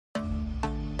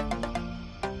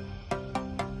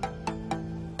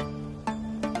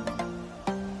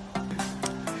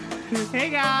Hey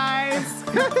guys,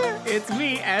 it's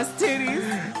me, S Titties.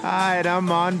 Hi, and I'm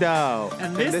Mondo.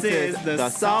 And this is the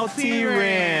Salty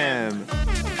Rim.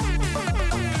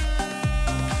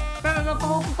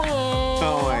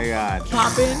 Oh my god.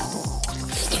 Poppin'?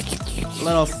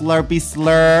 Little slurpy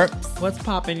slurps. What's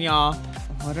poppin', y'all?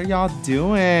 What are y'all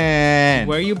doing?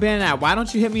 Where you been at? Why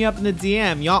don't you hit me up in the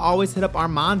DM? Y'all always hit up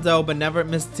Armando, but never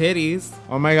Miss Titties.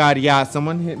 Oh my god, yeah.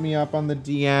 Someone hit me up on the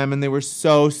DM and they were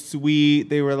so sweet.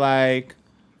 They were like,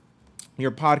 your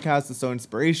podcast is so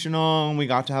inspirational. And we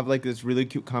got to have like this really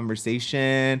cute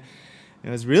conversation. It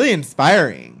was really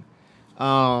inspiring.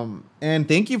 And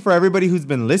thank you for everybody who's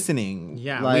been listening.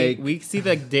 Yeah, like we see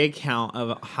the day count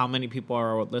of how many people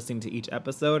are listening to each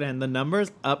episode, and the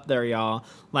number's up there, y'all.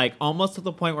 Like, almost to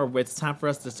the point where it's time for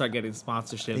us to start getting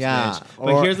sponsorships, yeah, bitch.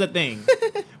 But here's the thing.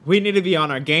 We need to be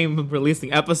on our game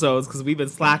releasing episodes because we've been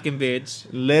slacking, bitch.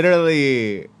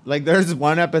 Literally. Like, there's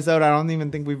one episode I don't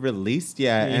even think we've released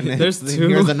yet. And there's two.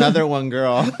 Here's another one,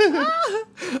 girl.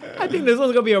 I think this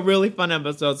one's going to be a really fun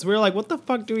episode. So we're like, what the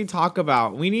fuck do we talk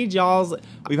about? We need y'all's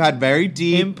We've had very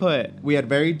deep input. We had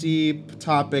very deep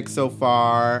topics so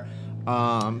far.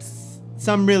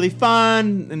 Some really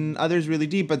fun and others really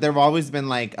deep, but there have always been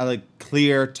like a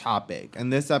clear topic.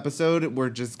 And this episode, we're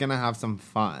just gonna have some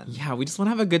fun. Yeah, we just want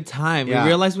to have a good time. Yeah. We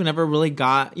realized we never really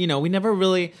got, you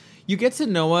get to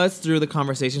know us through the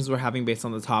conversations we're having based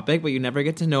on the topic, but you never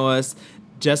get to know us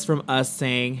just from us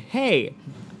saying, hey,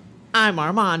 I'm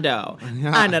Armando.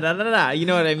 Yeah. You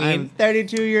know what I mean? I'm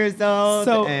 32 years old.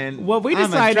 So and what we I'm a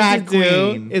decided drag to do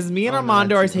queen. is me and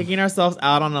Armando are taking ourselves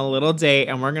out on a little date,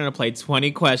 and we're going to play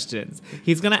 20 questions.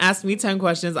 He's going to ask me 10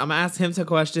 questions. I'm going to ask him 10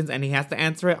 questions, and he has to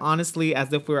answer it honestly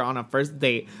as if we were on a first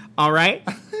date. All right?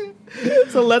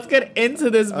 So let's get into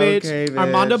this, bitch. Okay, bitch.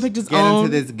 Armando picked his Get own.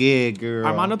 into this gig, girl.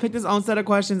 Armando picked his own set of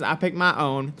questions. I picked my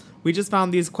own. We just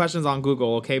found these questions on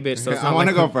Google, okay, bitch? So it's I not want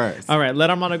to like- go first. All right, let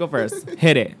Armando go first.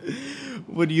 Hit it.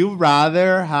 Would you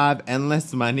rather have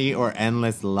endless money or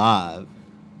endless love?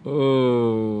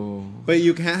 Ooh. But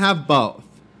you can't have both.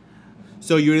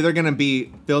 So you're either going to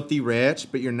be filthy rich,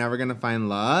 but you're never going to find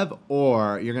love,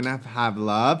 or you're going to have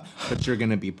love, but you're going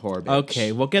to be poor, bitch.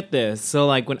 Okay, well, get this. So,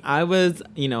 like, when I was,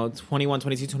 21,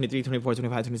 22, 23, 24,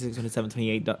 25, 26, 27,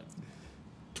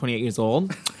 28 years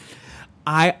old,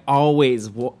 I always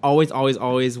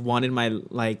wanted my,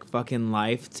 like, fucking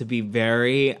life to be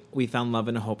very We Found Love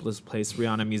in a Hopeless Place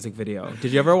Rihanna music video.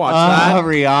 Did you ever watch that? Oh,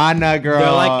 Rihanna, girl.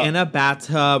 They're, like, in a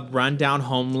bathtub, run down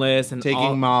homeless, and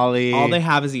taking Molly. all they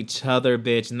have is each other,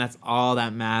 bitch, and that's all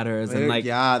that matters. And, like,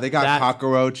 yeah, they got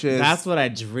cockroaches. That's what I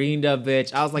dreamed of,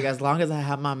 bitch. I was like, as long as I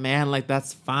have my man, like,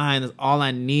 that's fine. That's all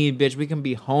I need, bitch. We can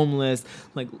be homeless.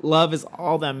 Like, love is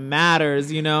all that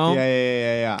matters, you know?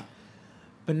 Yeah.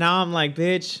 But now I'm like,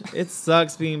 bitch, it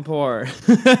sucks being poor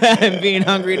and being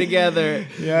hungry together.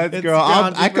 Yes, girl.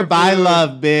 I could buy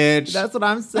love, bitch. That's what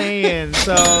I'm saying.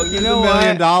 So, you know $1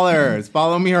 what? million.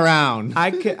 Follow me around.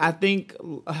 I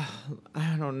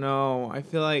don't know. I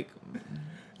feel like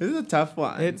This is a tough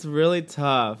one. it's really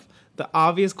tough. The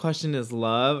obvious question is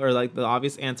love, or like the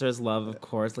obvious answer is love, of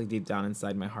course, like deep down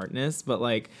inside my heartness. But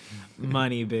like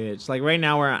money, bitch. Like right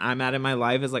now where I'm at in my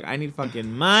life is like, I need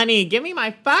fucking money. Give me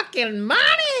my fucking money.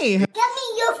 Give me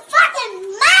your fucking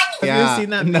money! Have you ever seen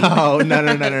that? No.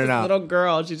 This little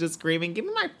girl, she's just screaming, give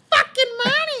me my fucking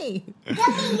money. Give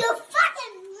me your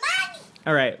fucking money!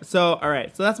 All right, so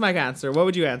that's my answer. What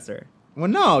would you answer? Well,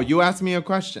 no, you asked me a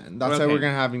question. That's why Okay. we're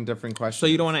going to having different questions. So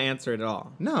you don't want to answer it at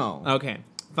all? No. Okay,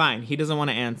 fine. He doesn't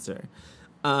want to answer.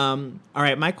 All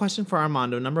right, my question for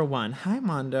Armando, number 1. Hi,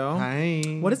 Armando. Hi.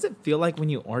 What does it feel like when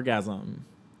you orgasm?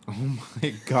 Oh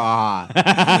my God.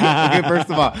 Okay, first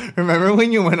of all, remember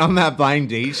when you went on that blind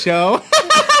date show?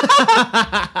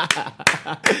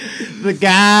 The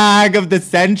gag of the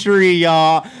century,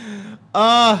 y'all.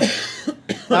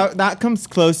 That comes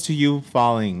close to you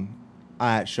falling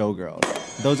at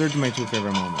Showgirls. Those are my 2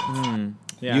 favorite moments.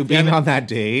 Yeah, you if being haven't- on that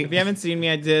date. If you haven't seen me,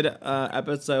 I did an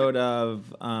episode of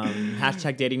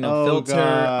 #dating no Oh, filter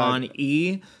God. on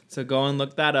E. So go and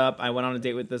look that up. I went on a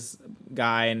date with this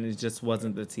guy, and it just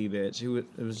wasn't the T bitch. It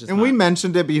was just. And we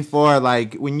mentioned it before,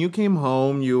 like, when you came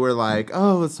home, you were like,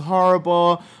 oh, it's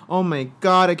horrible. Oh, my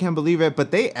God, I can't believe it. But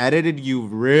they edited you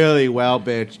really well,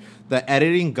 bitch. The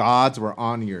editing gods were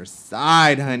on your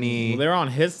side, honey. Well, they were on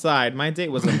his side. My date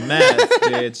was a mess,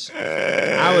 bitch.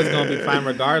 I was going to be fine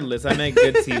regardless. I make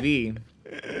good TV.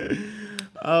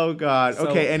 Oh, God. So,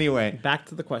 okay, anyway. Back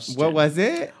to the question. What was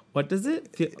it? What does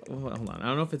it feel? Hold on. I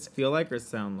don't know if it's feel like or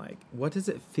sound like. What does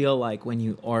it feel like when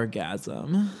you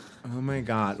orgasm? Oh, my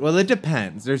God. Well, it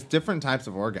depends. There's different types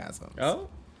of orgasms. Oh?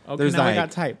 Okay, There's now like I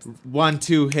got types. 1,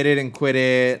 2, hit it and quit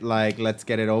it. Like, let's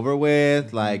get it over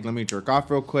with. Like, let me jerk off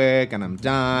real quick and I'm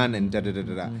done and da da da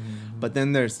da da. But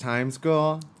then there's times,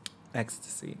 girl.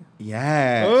 Ecstasy.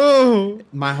 Yeah. Oh.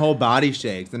 My whole body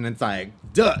shakes and it's like,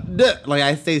 duh, duh. Like,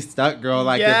 I stay stuck, girl.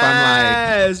 Like, if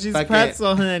I'm like, she's fuck it.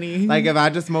 pretzel, honey. Like, if I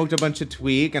just smoked a bunch of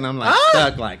tweak and I'm like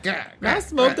stuck, like, I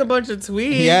smoked a bunch of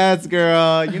tweed. Yes,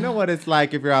 girl. You know what it's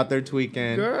like if you're out there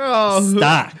tweaking. Girl.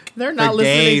 Stuck. They're not for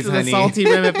listening days, to the honey. salty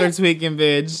rim if they're tweaking,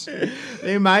 bitch.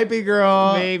 They might be,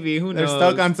 girl. Maybe. Who They're knows?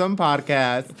 stuck on some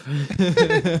podcast.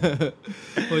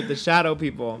 With the shadow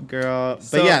people. Girl.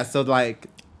 So- But yeah, so like,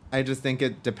 I just think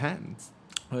it depends.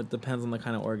 It depends on the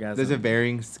kind of orgasm. There's a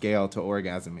varying scale to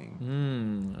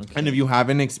orgasming. Okay. And if you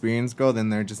haven't experienced, girl, then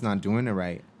they're just not doing it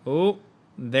right. Oh,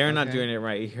 they're not Okay. doing it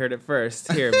right. You heard it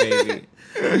first. Here, baby.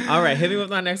 All right, hit me with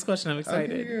my next question. I'm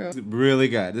excited. Okay, really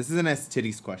good. This is an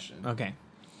titties question. Okay.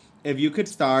 If you could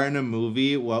star in a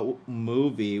movie, what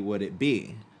movie would it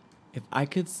be? If I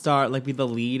could start, like, be the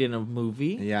lead in a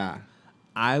movie, Yeah.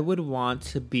 I would want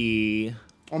to be...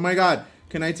 Oh my God.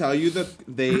 Can I tell you that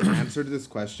they answered this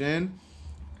question?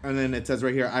 And then it says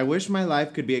right here, I wish my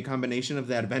life could be a combination of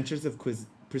the adventures of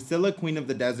Priscilla, Queen of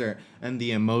the Desert, and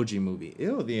the Emoji Movie.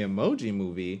 Ew, the Emoji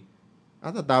Movie?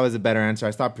 I thought that was a better answer.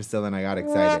 I saw Priscilla and I got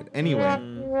excited. Anyway.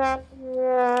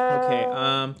 Okay,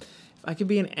 if I could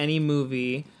be in any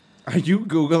movie... Are you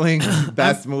Googling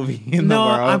best movie in the No,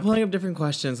 world? I'm pulling up different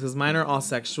questions because mine are all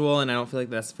sexual, and I don't feel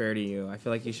like that's fair to you. I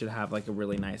feel like you should have like a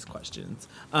really nice questions.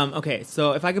 Okay,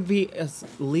 so if I could be a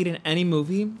lead in any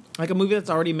movie, like a movie that's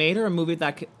already made, or a movie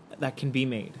that can be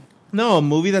made. No, a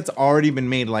movie that's already been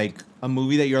made. Like a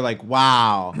movie that you're like,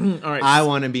 wow, All right, I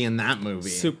want to be in that movie.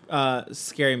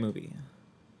 scary movie.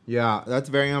 Yeah, that's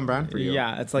very on brand for you.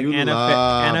 Yeah, it's like You Anna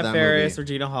love that Faris, movie.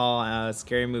 Regina Hall,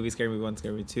 Scary Movie 1,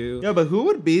 Scary Movie 2. Yeah, but who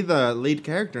would be the lead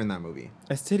character in that movie?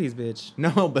 That's titties, bitch.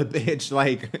 No, but bitch,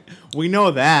 like, we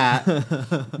know that.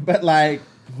 But, like,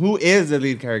 who is the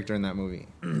lead character in that movie?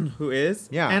 Who is?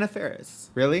 Yeah. Anna Faris.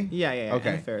 Really? Yeah. Okay.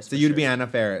 Anna Faris. So for you'd sure. be Anna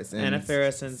Faris. Anna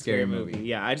Faris in Scary Movie.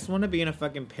 Yeah, I just want to be in a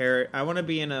fucking I want to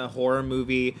be in a horror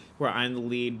movie where I'm the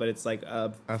lead, but it's like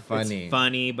funny. it's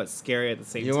funny but scary at the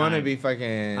same time. You want to be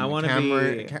fucking I wanna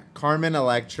be- Carmen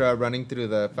Electra running through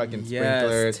the fucking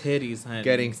sprinklers, titties, honey.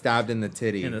 getting stabbed in the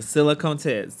titty. in the silicone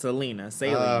tits, Selena,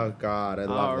 Saline. Oh, God. I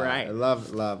love All that. right. I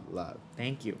love.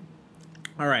 Thank you.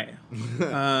 All right.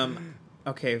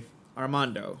 Okay,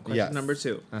 Armando. Question Yes. number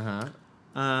 2.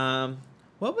 Uh-huh.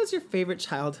 What was your favorite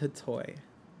childhood toy?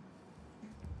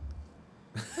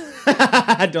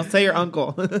 Don't say your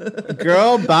uncle.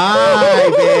 Girl, bye,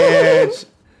 bitch.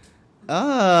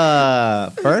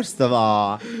 First of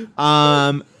all,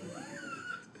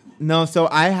 no, so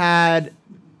I had,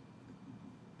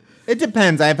 it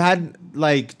depends. I've had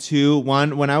like 2.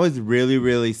 One, when I was really,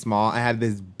 really small, I had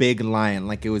this big lion,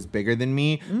 like it was bigger than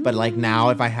me, but like now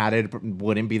if I had it, it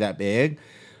wouldn't be that big.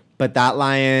 But that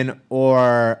lion,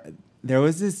 or there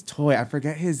was this toy, I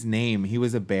forget his name. He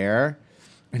was a bear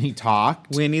and he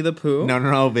talked. Winnie the Pooh? No,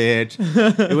 bitch.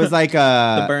 It was like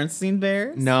a... The Bernstein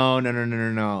Bears? No.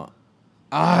 Oh,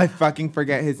 I fucking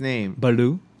forget his name.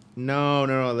 Baloo? No.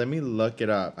 Let me look it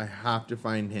up. I have to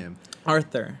find him.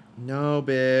 Arthur. No,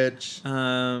 bitch.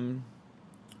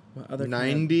 What other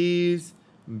 90s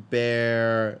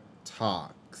bear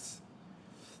talks.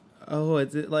 Oh,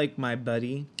 is it like My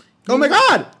Buddy? Oh my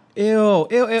God! Ew.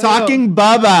 Talking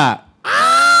Bubba.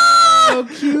 So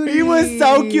cute. He was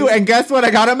so cute. And guess what?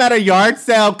 I got him at a yard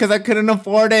sale because I couldn't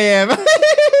afford him.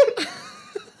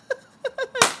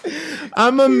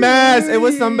 I'm a mess. It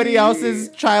was somebody else's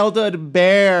childhood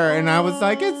bear. And I was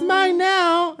like, it's mine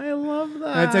now. I love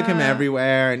that. And I took him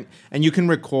everywhere. And you can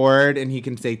record and he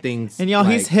can say things. And y'all,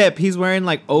 like, he's hip. He's wearing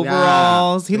like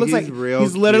overalls. He looks he's like real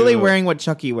he's literally cute. wearing what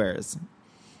Chucky wears.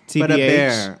 TBH. But a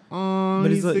bear. Oh,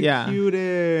 But he's the yeah.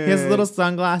 cutest. He has little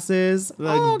sunglasses.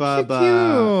 Like oh,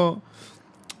 Bubba. Cute.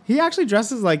 He actually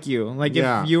dresses like you. Like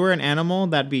Yeah. if you were an animal,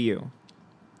 that'd be you.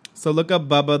 So look up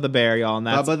Bubba the Bear, y'all. And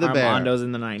that's Bubba the Bear. Armando's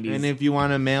in the 90s. And if you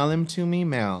want to mail him to me,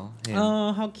 mail him.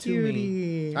 Oh, how to me.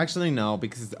 cutie. Actually, no,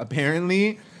 because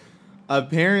apparently,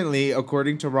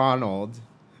 according to Ronald,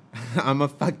 I'm a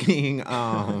fucking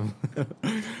a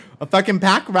fucking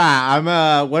pack rat. I'm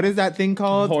a, what is that thing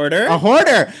called? Hoarder? A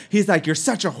hoarder. He's like, you're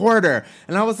such a hoarder.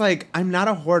 And I was like, I'm not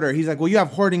a hoarder. He's like, well, you have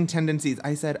hoarding tendencies.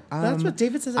 I said, That's what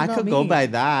David says I about could me. go by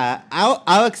that.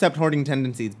 I'll accept hoarding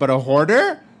tendencies, but a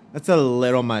hoarder? That's a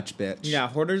little much, bitch. Yeah,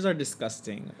 hoarders are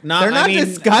disgusting. They're not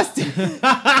disgusting.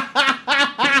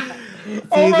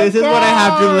 This is what I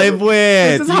have to live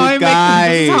with. This is how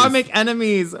I make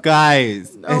enemies.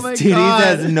 Guys, Oh my titties God.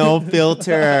 has no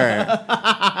filter.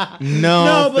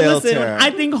 No, but listen,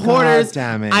 I think hoarders. God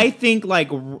damn it. I think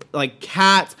like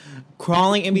cats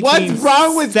crawling in between. What's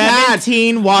wrong with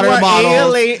 17 water We're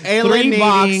bottles, 3 alienating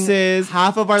boxes,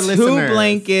 half of our 2 listeners.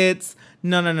 blankets.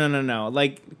 No.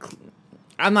 Like,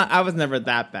 I was never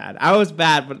that bad. I was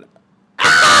bad, but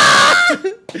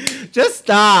Just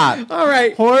stop. all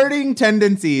right. Hoarding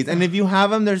tendencies, and if you have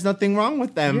them, there's nothing wrong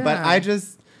with them. But Yeah.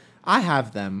 I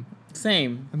have them.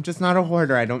 Same. I'm just not a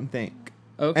hoarder, I don't think.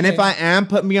 Okay. And if I am,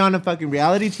 put me on a fucking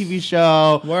reality TV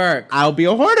show. Work. I'll be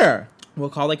a hoarder. We'll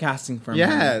call the casting firm.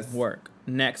 Yes. Work.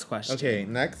 Next question. Okay,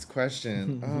 next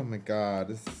question. Oh my god,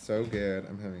 this is so good.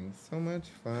 I'm having so much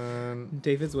fun.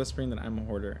 David's whispering that I'm a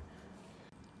hoarder.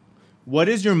 What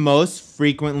is your most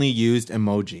frequently used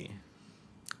emoji?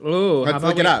 Ooh, Let's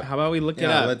look it up. How about we look it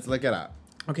Yeah, up? let's look it up.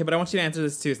 Okay, but I want you to answer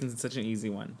this too, since it's such an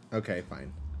easy one. Okay,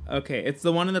 fine. Okay, it's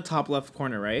the one in the top left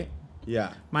corner, right?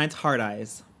 Yeah. Mine's hard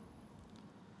eyes.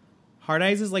 Hard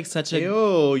eyes is like such a.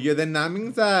 Ew, then that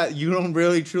means that you don't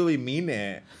really truly mean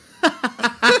it.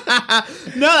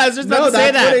 No, I was just about to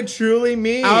say that's that. what it truly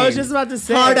means. I was just about to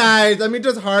say hard eyes. Let me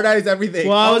just hard eyes everything.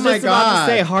 Well, I was my just about God.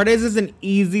 to say hard eyes is an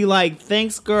easy like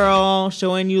thanks girl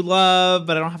showing you love,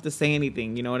 but I don't have to say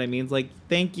anything. You know what I mean? It's like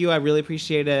thank you, I really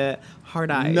appreciate it. Hard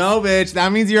eyes. No, bitch.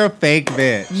 That means you're a fake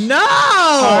bitch. No.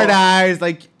 Hard eyes.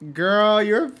 Like, girl,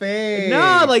 you're fake.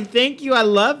 No, like thank you, I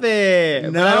love it.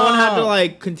 But I don't have to No.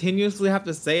 like continuously have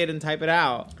to say it and type it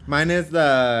out. Mine is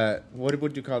the, what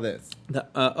would you call this? The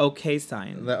okay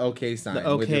sign. The okay sign.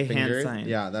 The with your okay hand fingers. sign.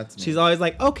 Yeah, that's me. She's always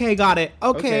like, okay, got it.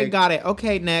 Okay, Okay. got it.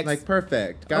 Okay, next. like,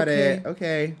 perfect. Got Okay. it.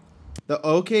 Okay. The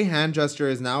okay hand gesture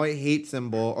is now a hate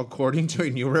symbol, according to a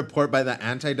new report by the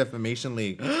Anti-Defamation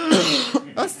League.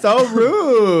 That's so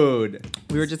rude.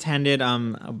 we were just handed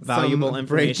valuable Some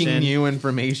information. Breaking new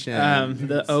information.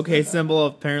 The okay symbol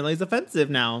apparently is offensive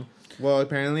now. Well,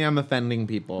 apparently I'm offending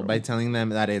people by telling them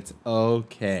that it's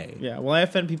okay. Yeah, well, I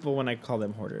offend people when I call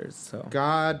them hoarders. So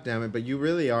God damn it, but you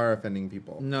really are offending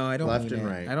people. no, I don't Left mean and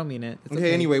it. right. I don't mean it. It's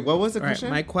Okay, anyway, what was the All right, question?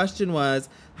 my question was,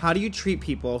 how do you treat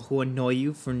people who annoy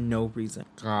you for no reason?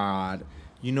 God,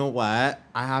 you know what?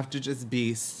 I have to just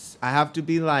be. I have to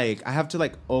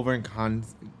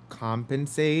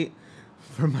overcompensate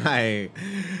for my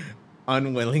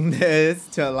unwillingness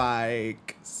to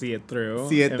like See it through.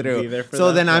 see it and through. Be there for So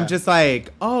them? then I'm Yeah. just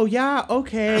like, oh yeah,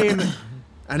 okay,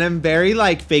 and I'm very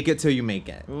like fake it till you make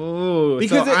it. Ooh,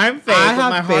 Because so it- I'm fake I with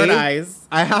have my hard faith. eyes.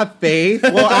 I have faith.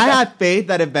 Well, I have faith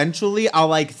that eventually I'll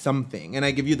like something, and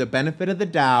I give you the benefit of the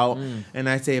doubt, and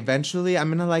I say eventually I'm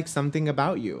gonna like something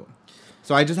about you.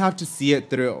 So I just have to see it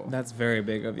through. That's very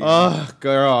big of you. Oh,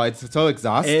 girl, it's so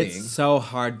exhausting. It's so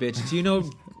hard, bitch. Do you know?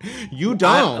 You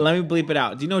don't. Let me bleep it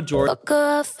out. Do you know George? Look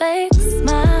a fake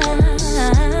smile.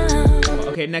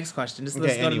 Okay, next question. Just Okay,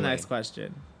 let's go to the anyway. next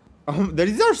question.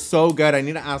 These are so good. I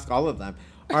need to ask all of them.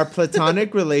 Are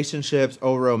platonic relationships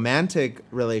or romantic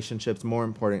relationships more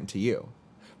important to you?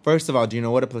 First of all, do you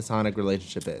know what a platonic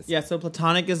relationship is? Yeah, so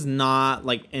platonic is not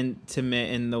like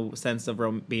intimate in the sense of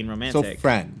being romantic. So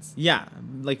friends, Yeah,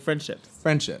 like friendships.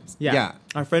 friendships. Yeah. Yeah.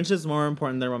 Our friendship's more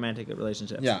important than romantic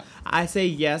relationships. Yeah. I say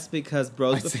yes because I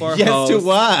bros say before yes hoes. to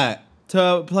what?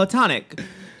 To platonic.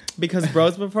 Because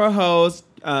bros before hoes,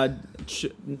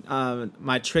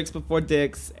 my tricks before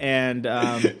dicks, and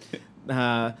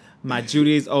my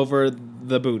Judy's over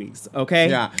the booties. Okay?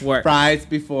 Yeah. Work. Fries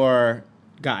before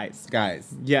Guys.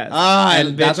 guys. Yes. Ah,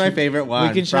 And that's bitch, my favorite one.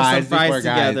 We can share some before fries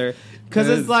guys. together. Because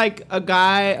 'Cause- it's like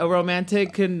a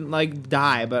romantic can like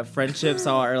die, but friendships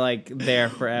are like there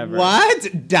forever.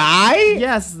 What? Die?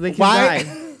 Yes, they can Why?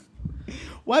 die.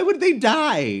 Why would they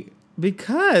die?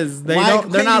 Because they Why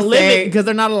don't. They're can't not you living say- because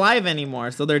they're not alive anymore,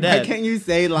 so they're Why dead. can't you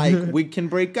say like we can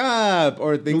break up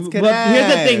or things can But end?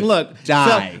 here's the thing. Look,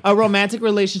 Die. So a romantic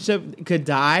relationship could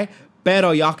die,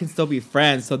 pero y'all can still be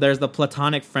friends. So there's the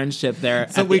platonic friendship there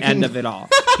So at we the end can- of it all.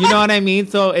 You know what I mean?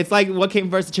 So it's like what came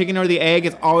first, the chicken or the egg?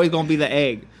 It's always gonna be the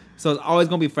egg. So it's always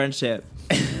gonna be friendship.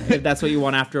 If that's what you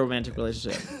want after a romantic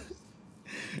relationship.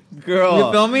 Girl,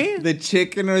 You feel me? The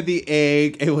chicken or the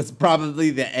egg? It was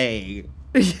probably the egg.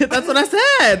 That's what I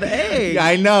said. The egg. Yeah,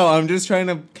 I know. I'm just trying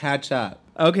to catch up.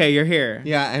 Okay, you're here.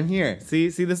 Yeah, I'm here. See,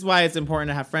 this is why it's important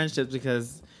to have friendships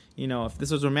because, you know, if this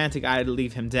was romantic, I'd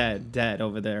leave him dead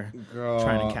over there, Girl,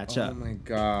 trying to catch up. Oh my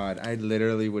god, I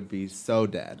literally would be so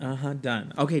dead.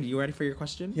 Done. Okay, you ready for your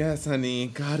question? Yes, honey.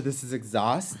 God, this is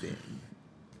exhausting.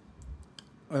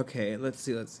 Okay, let's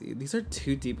see. These are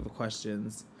too deep of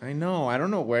questions. I know. I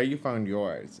don't know where you found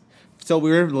yours. So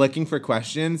we were looking for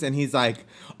questions, and he's like,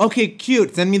 "Okay,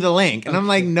 cute. Send me the link." And I'm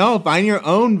like, "No, find your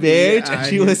own, bitch." Yeah, and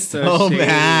she you're was so shady.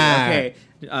 mad.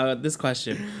 Okay, this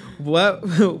question: what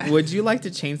would you like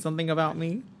to change something about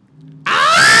me?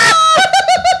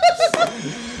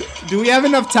 Do we have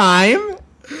enough time?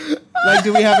 Like,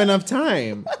 do we have enough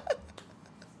time?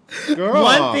 Girl.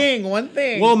 One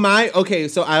thing. Well,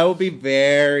 so I will be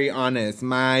very honest.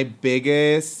 My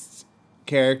biggest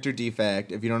character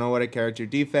defect, if you don't know what a character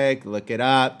defect, look it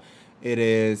up. It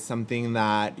is something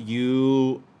that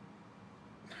you...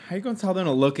 How are you going to tell them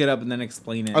to look it up and then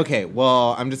explain it? Okay,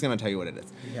 well, I'm just going to tell you what it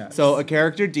is. Yes. So a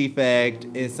character defect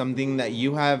is something that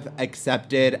you have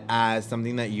accepted as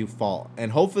something that you fault.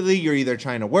 And hopefully you're either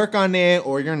trying to work on it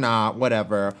or you're not,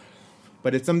 whatever.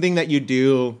 But it's something that you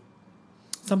do.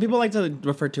 Some people like to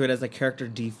refer to it as a character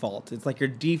default. It's like your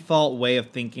default way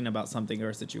of thinking about something or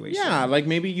a situation. Yeah, like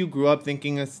maybe you grew up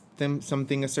thinking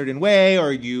something a certain way,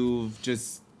 or you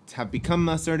just have become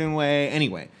a certain way.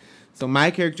 Anyway, so my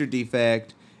character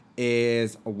defect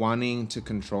is wanting to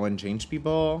control and change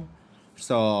people.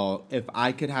 So if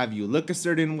I could have you look a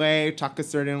certain way, talk a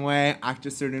certain way, act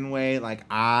a certain way, like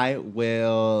I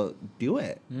will do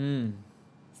it.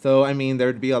 So, I mean,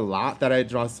 there'd be a lot that I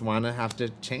just want to have to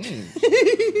change.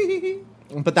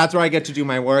 But that's where I get to do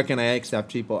my work, and I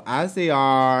accept people as they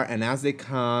are and as they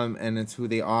come, and it's who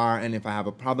they are. And if I have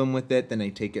a problem with it, then I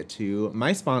take it to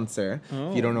my sponsor.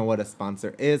 If you don't know what a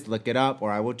sponsor is, look it up, or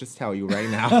I will just tell you right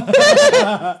now.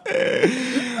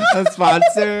 A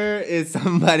sponsor is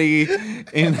somebody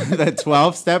in the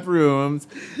 12-step rooms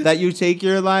that you take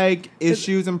your, like,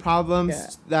 issues and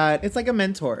problems that... It's like a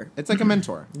mentor. It's like a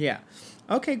mentor. Yeah.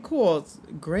 Okay, cool. It's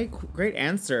great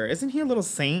answer. Isn't he a little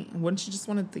saint? Wouldn't you just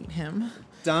want to date him?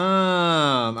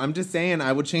 Dumb. I'm just saying,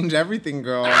 I would change everything,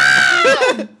 girl.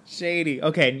 Shady.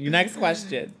 Okay, your next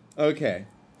question. Okay.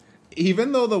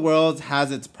 Even though the world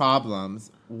has its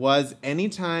problems, was any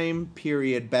time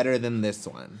period better than this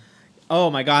one? Oh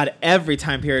my God, every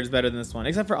time period is better than this one,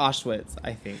 except for Auschwitz,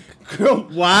 I think. Girl,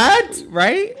 what?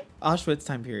 Right? Auschwitz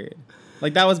time period.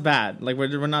 Like, that was bad. Like,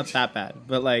 we're not that bad.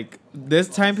 But, like, this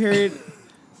time period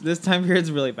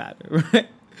is really bad. Right?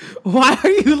 Why are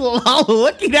you all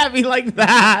looking at me like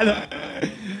that?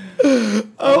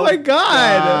 Oh my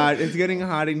God. It's getting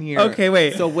hot in here. Okay,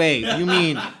 wait. So wait, you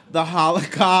mean the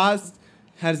Holocaust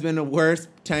has been a worse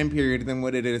time period than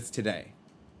what it is today?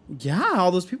 Yeah,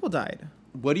 all those people died.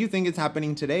 What do you think is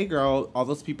happening today, girl? All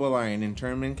those people are in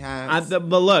internment camps. But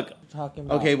look. Talking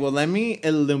about. Okay, well, let me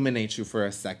illuminate you for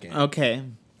a second. Okay.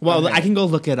 Well, Okay. I can go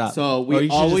look it up. So Or you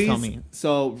should always just tell me.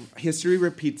 So history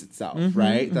repeats itself,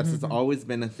 right? That's always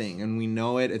been a thing, and we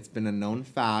know it. It's been a known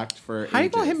fact for How you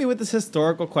gonna ages. hit me with this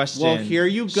historical question? Well, here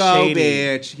you go, Shady.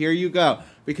 bitch. Here you go.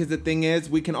 Because the thing is,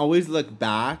 we can always look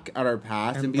back at our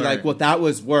past and be like, learn. well, that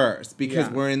was worse because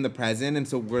Yeah. we're in the present, and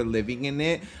so we're living in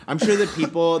it. I'm sure the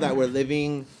people that were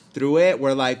living through it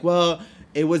were like, well,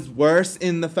 it was worse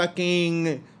in the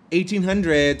fucking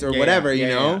 1800s or whatever, you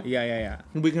know? Yeah.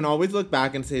 We can always look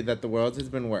back and say that the world has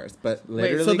been worse, but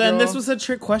literally, Wait, so then girl, this was a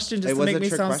trick question just it to was make a me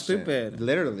trick sound question. stupid.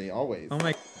 Literally, always. Oh my.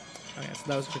 Okay, so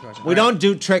that was a trick question. We don't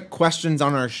do trick questions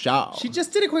on our show. She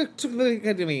just did a quick trick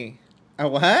to me. A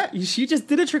what? She just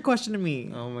did a trick question to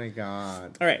me. Oh my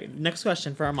god. All right, next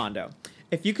question for Armando.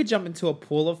 If you could jump into a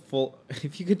pool full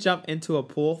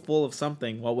of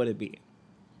something, what would it be?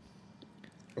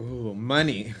 Ooh,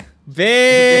 money.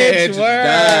 Bitch, Bitch,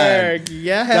 work. done.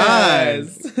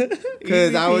 Yes. Because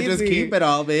Easy I would just peasy. keep it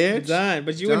all, bitch. Done.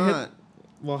 But you would Done. hit.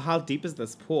 Well, how deep is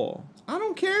this pool? I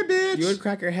don't care, bitch. You would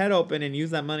crack your head open and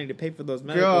use that money to pay for those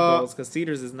medical Girl, bills because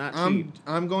Cedars is not cheap.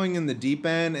 I'm going in the deep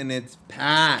end and it's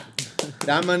packed.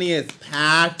 That money is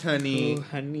packed, honey. Ooh,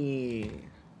 honey.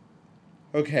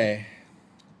 Okay.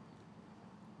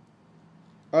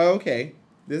 Oh, okay.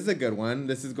 This is a good one.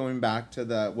 This is going back to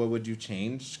the what would you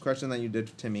change question that you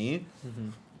did to me. Mm-hmm.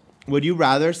 Would you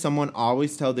rather someone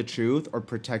always tell the truth or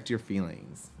protect your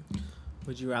feelings?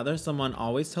 Would you rather someone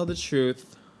always tell the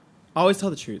truth? Always tell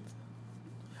the truth.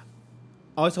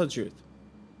 Always tell the truth.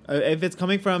 If it's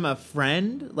coming from a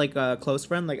friend, like a close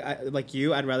friend, like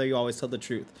you, I'd rather you always tell the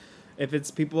truth. If it's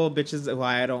bitches who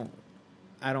I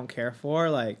don't care for,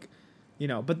 like, you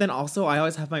know. But then also, I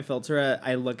always have my filter.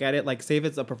 I look at it like, say if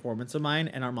it's a performance of mine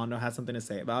and Armando has something to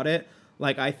say about it.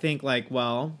 Like, I think like,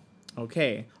 well,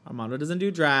 Okay, Armando doesn't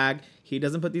do drag. He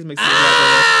doesn't put these mixes together.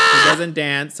 He doesn't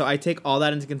dance. So I take all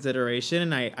that into consideration,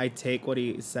 and I take what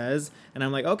he says, and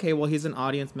I'm like, okay, well, he's an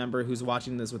audience member who's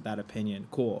watching this with that opinion.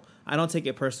 Cool. I don't take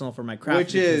it personal for my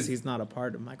craft because he's not a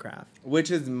part of my craft. Which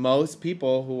is most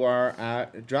people who are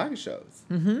at drag shows.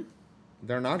 Mm-hmm.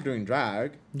 They're not doing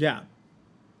drag. Yeah.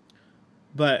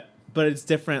 But it's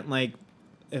different, like,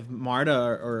 if Marta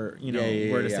or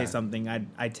were to say something,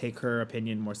 I'd take her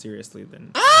opinion more seriously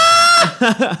than...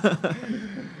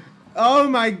 Oh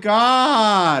my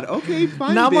God. Okay,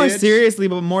 fine. Not bitch. more seriously,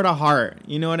 but more to heart.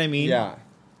 You know what I mean? Yeah.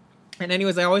 And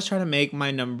anyways, I always try to make my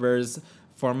numbers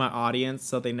for my audience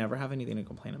so they never have anything to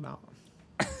complain about.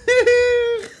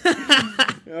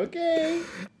 Okay.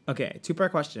 Okay,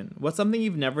 2-part question. What's something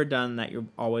you've never done that you've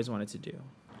always wanted to do?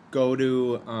 Go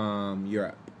to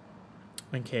Europe.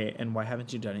 Okay, and why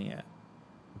haven't you done it yet?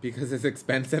 Because it's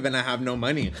expensive and I have no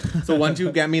money. So once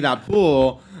you get me that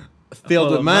pool filled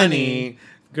Full with of money,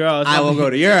 girl, I will go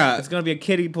to Europe. It's gonna be a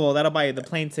kiddie pool. That'll buy you the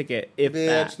plane ticket, if Bitch,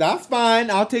 that. that's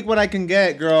fine. I'll take what I can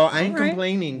get, girl. I ain't All right.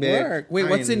 complaining, bitch. Work. Wait, I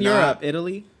what's am in not- Europe?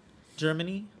 Italy?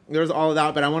 Germany? There's all of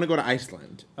that, but I want to go to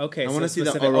Iceland. Okay, I so want to see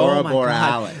the specific- Aurora oh my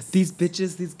Borealis. God. These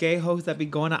bitches, these gay hoes that be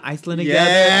going to Iceland together.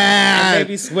 Yes. And they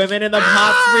be swimming in the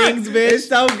hot springs, bitch. It's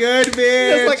so good, bitch.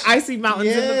 It's like icy mountains.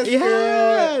 Yes, in the, girl.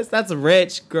 yes, that's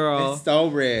rich, girl. It's so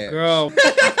rich. Girl.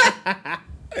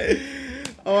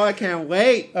 Oh, I can't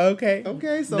wait. Okay.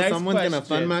 Okay, so Next someone's going to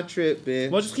question. fund my trip,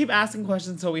 bitch. We'll just keep asking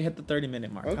questions until we hit the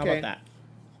 30-minute mark. How Okay. about that?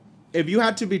 If you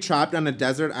had to be trapped on a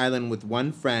desert island with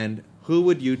one friend, who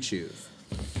would you choose?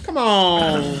 Come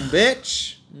on,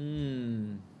 bitch.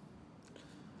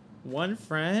 One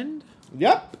friend?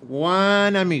 Yep.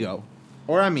 One amigo.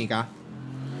 Or amiga.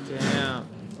 Damn.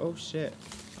 Oh, shit.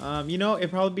 It'd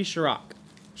probably be Chirac.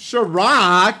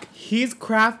 Chirac. He's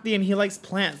crafty and he likes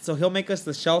plants, so he'll make us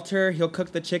the shelter. He'll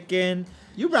cook the chicken.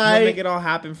 You He'll right. make it all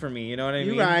happen for me. You know what I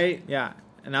mean? You right. Yeah.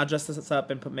 And I'll dress this up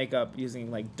and put makeup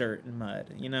using, like, dirt and mud.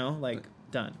 Like,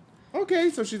 done. Okay,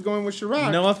 so she's going with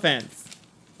Chirac. No offense.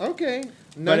 Okay.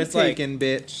 But None it's like- taken,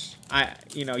 bitch.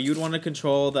 You'd want to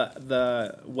control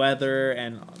the weather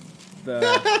and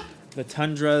the the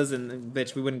tundras, and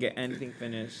bitch, we wouldn't get anything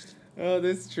finished. Oh,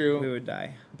 that's true. We would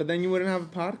die. But then you wouldn't have a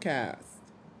podcast.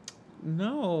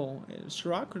 No,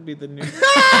 Chirac would be the new.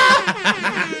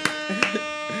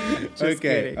 Just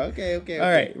Okay. kidding. Okay. All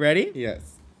right, ready?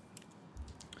 Yes.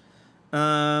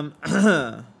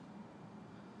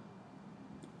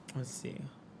 Let's see.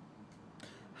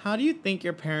 How do you think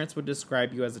your parents would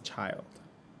describe you as a child?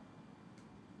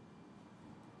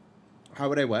 How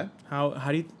would I what? How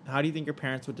do you think your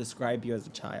parents would describe you as a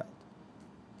child?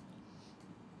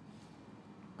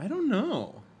 I don't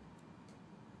know.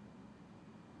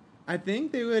 I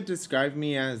think they would describe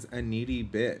me as a needy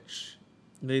bitch.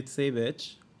 They'd say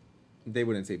bitch. They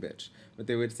wouldn't say bitch, but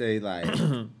they would say like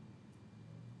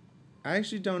I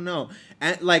actually don't know.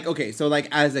 And like okay, so like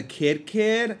as a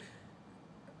kid,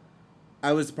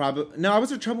 I was I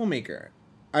was a troublemaker.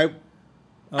 I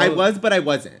was, but I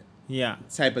wasn't. Yeah.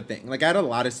 Type of thing. Like I had a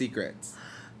lot of secrets.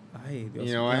 Ay, Dios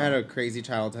You know, I mío. had a crazy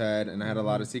childhood and I had a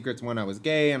lot of secrets when I was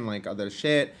gay and like other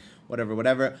shit,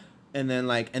 whatever. And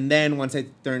then once I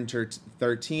turned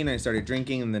 13, I started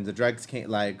drinking and then the drugs came,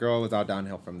 like, girl, it was all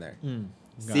downhill from there. Got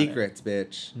Secrets,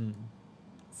 bitch. Mm.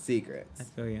 Secrets. I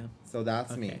feel you. So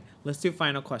that's Okay. me. Let's do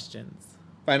final questions.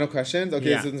 Final questions? Okay,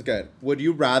 Yeah. this one's good. Would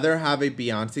you rather have a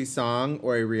Beyonce song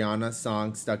or a Rihanna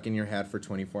song stuck in your head for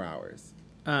 24 hours?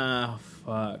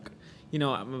 Fuck.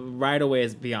 Right away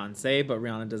is Beyonce, but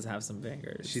Rihanna does have some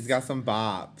bangers. She's got some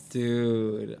bops.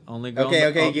 Dude, only girl. Okay,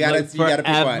 in the, you gotta pick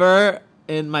one. forever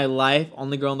in my life,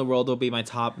 only girl in the world will be my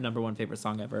top #1 favorite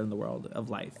song ever in the world of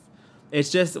life. It's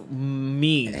just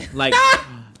me. Like,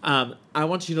 I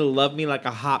want you to love me like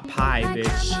a hot pie,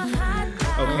 bitch.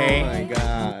 Okay. Oh my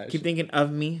gosh. Keep thinking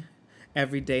of me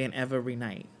every day and every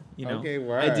night. Okay,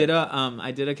 word. I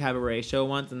did a cabaret show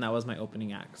once, and that was my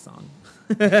opening act song.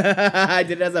 I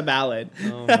did it as a ballad.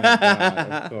 Oh my god,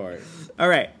 of course. All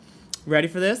right, ready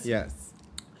for this? Yes.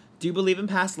 Do you believe in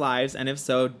past lives? And if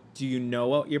so, do you know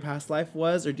what your past life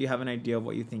was, or do you have an idea of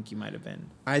what you think you might have been?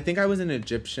 I think I was an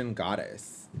Egyptian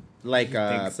goddess. Like a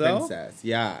think so? princess.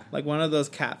 Yeah. Like one of those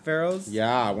cat pharaohs?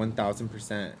 Yeah,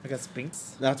 1000%. Like a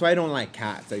sphinx? That's why I don't like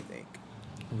cats, I think.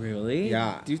 Really?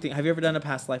 Yeah. Have you ever done a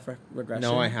past life regression?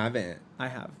 No, I haven't. I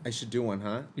have. I should do one,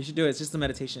 huh? You should do it. It's just a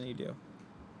meditation you do.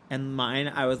 And mine,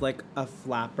 I was like a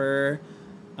flapper,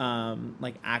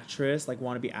 like actress, like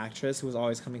wannabe actress who was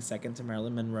always coming second to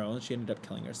Marilyn Monroe, and she ended up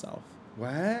killing herself.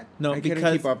 What? No, I can't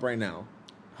because- keep up right now.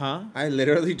 Huh? I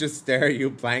literally just stare at you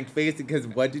blank face because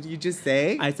what did you just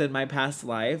say? I said my past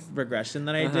life regression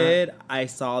that I Uh-huh. did. I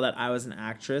saw that I was an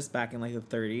actress back in like the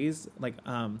 30s, like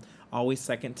always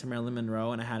second to Marilyn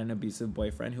Monroe, and I had an abusive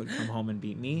boyfriend who would come home and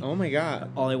beat me. Oh my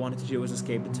god. All I wanted to do was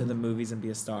escape into the movies and be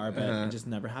a star, but Uh-huh. it just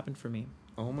never happened for me.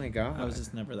 Oh my god. I was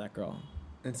just never that girl.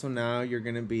 And so now you're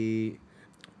gonna be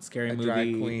Scary a movie.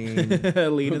 drag queen.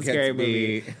 Lead who in scary gets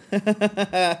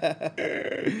movie.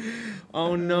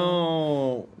 Oh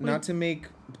no! Not to make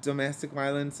domestic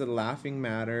violence a laughing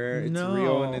matter. It's No.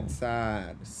 real and it's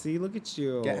sad. See, look at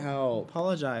you. Get help.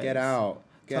 Apologize. Get out.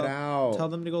 Get out. Tell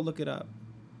them to go look it up.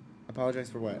 Apologize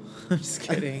for what? I'm just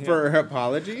kidding. For her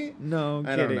apology? No,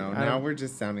 I kidding. don't know. Now we're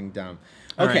just sounding dumb.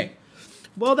 All Okay. right.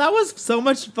 Well, that was so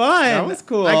much fun. That was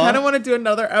cool. I kind of want to do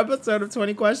another episode of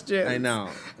 20 questions. I know.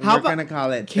 How We're about- gonna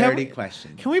call it can 30 we-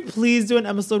 questions. Can we please do an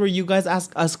episode where you guys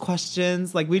ask us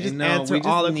questions? Like, we just No, answer we just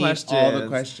all the need questions. all the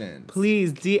questions.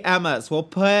 Please DM us. We'll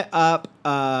put up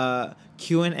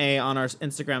Q&A on our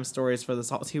Instagram stories for the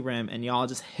Salty Rim, and y'all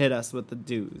just hit us with the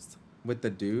dues. With the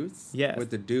deuce? Yes. With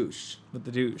the douche. With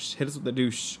the douche. Hit us with the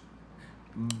douche.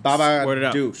 Baba Word it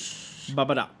out. douche.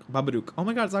 Babadook. Oh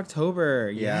my god, it's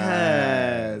October. Yes.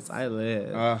 Yes. I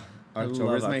live.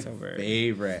 October's love my October.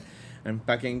 favorite. And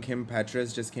fucking Kim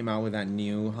Petras just came out with that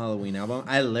new Halloween album.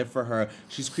 I live for her.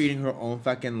 She's creating her own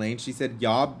fucking lane. She said,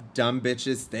 y'all dumb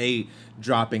bitches stay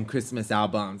dropping Christmas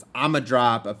albums. I'ma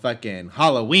drop a fucking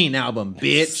Halloween album,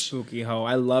 bitch. Spooky hoe.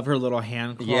 I love her little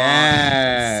hand claw.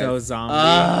 Yes. So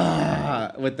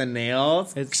zombie. With the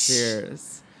nails. It's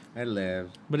fierce. I live.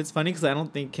 But it's funny because I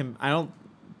don't think Kim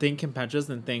Petras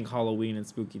and think Halloween and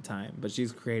spooky time, but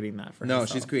she's creating that for herself.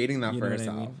 No, she's creating that You for know what I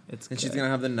herself. mean? It's and she's good. gonna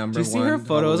have the number Do you see one her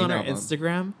photos on her Halloween album.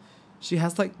 Instagram? She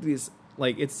has like these,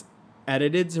 like it's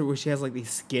edited to where she has like these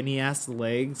skinny ass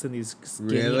legs and these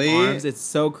skinny Really? arms. It's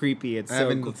so creepy. It's I so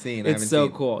haven't cool. seen. I It's haven't so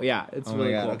seen. cool. Yeah, it's Oh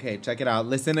really my god. cool. Okay, check it out.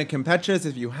 Listen to Kim Petras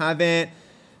if you haven't.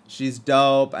 She's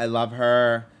dope. I love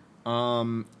her.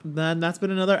 Then that's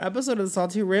been another episode of the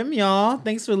Salty Rim, y'all.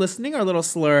 Thanks for listening, our little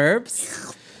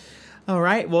slurps. All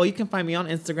right. Well, you can find me on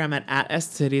Instagram at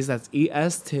 @stitties. That's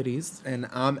ES-titties. And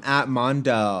I'm at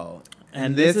Mondo.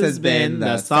 And this has been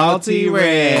the Salty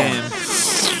Rim.